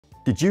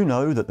Did you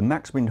know that the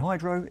Maxwind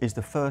Hydro is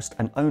the first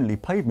and only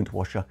pavement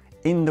washer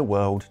in the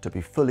world to be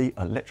fully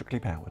electrically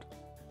powered?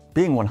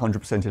 Being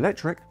 100%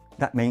 electric,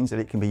 that means that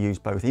it can be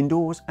used both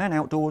indoors and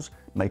outdoors,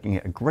 making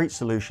it a great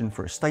solution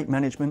for estate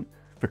management,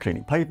 for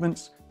cleaning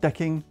pavements,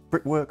 decking,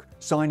 brickwork,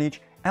 signage,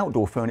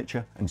 outdoor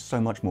furniture, and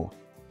so much more.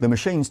 The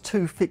machine's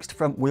two fixed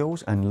front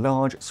wheels and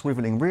large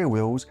swivelling rear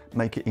wheels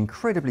make it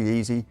incredibly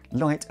easy,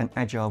 light and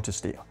agile to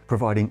steer,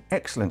 providing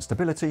excellent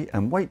stability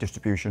and weight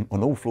distribution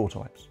on all floor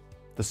types.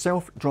 The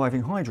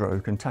self-driving Hydro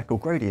can tackle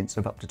gradients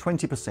of up to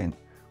 20%,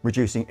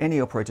 reducing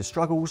any operator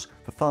struggles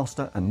for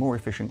faster and more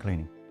efficient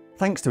cleaning.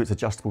 Thanks to its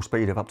adjustable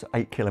speed of up to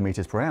 8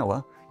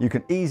 km/h, you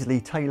can easily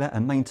tailor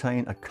and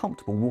maintain a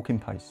comfortable walking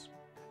pace.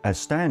 As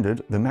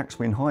standard, the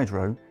Maxwind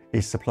Hydro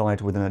is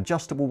supplied with an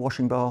adjustable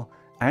washing bar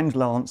and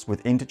lance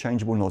with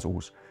interchangeable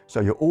nozzles,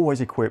 so you're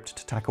always equipped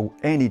to tackle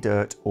any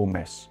dirt or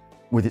mess.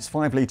 With its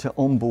 5-litre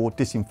onboard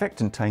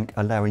disinfectant tank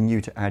allowing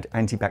you to add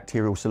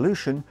antibacterial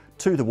solution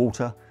to the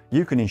water,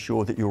 you can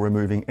ensure that you're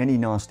removing any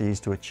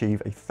nasties to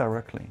achieve a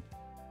thorough clean.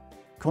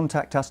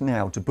 Contact us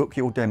now to book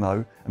your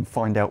demo and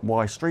find out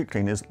why street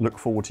cleaners look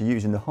forward to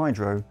using the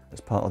Hydro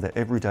as part of their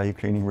everyday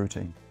cleaning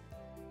routine.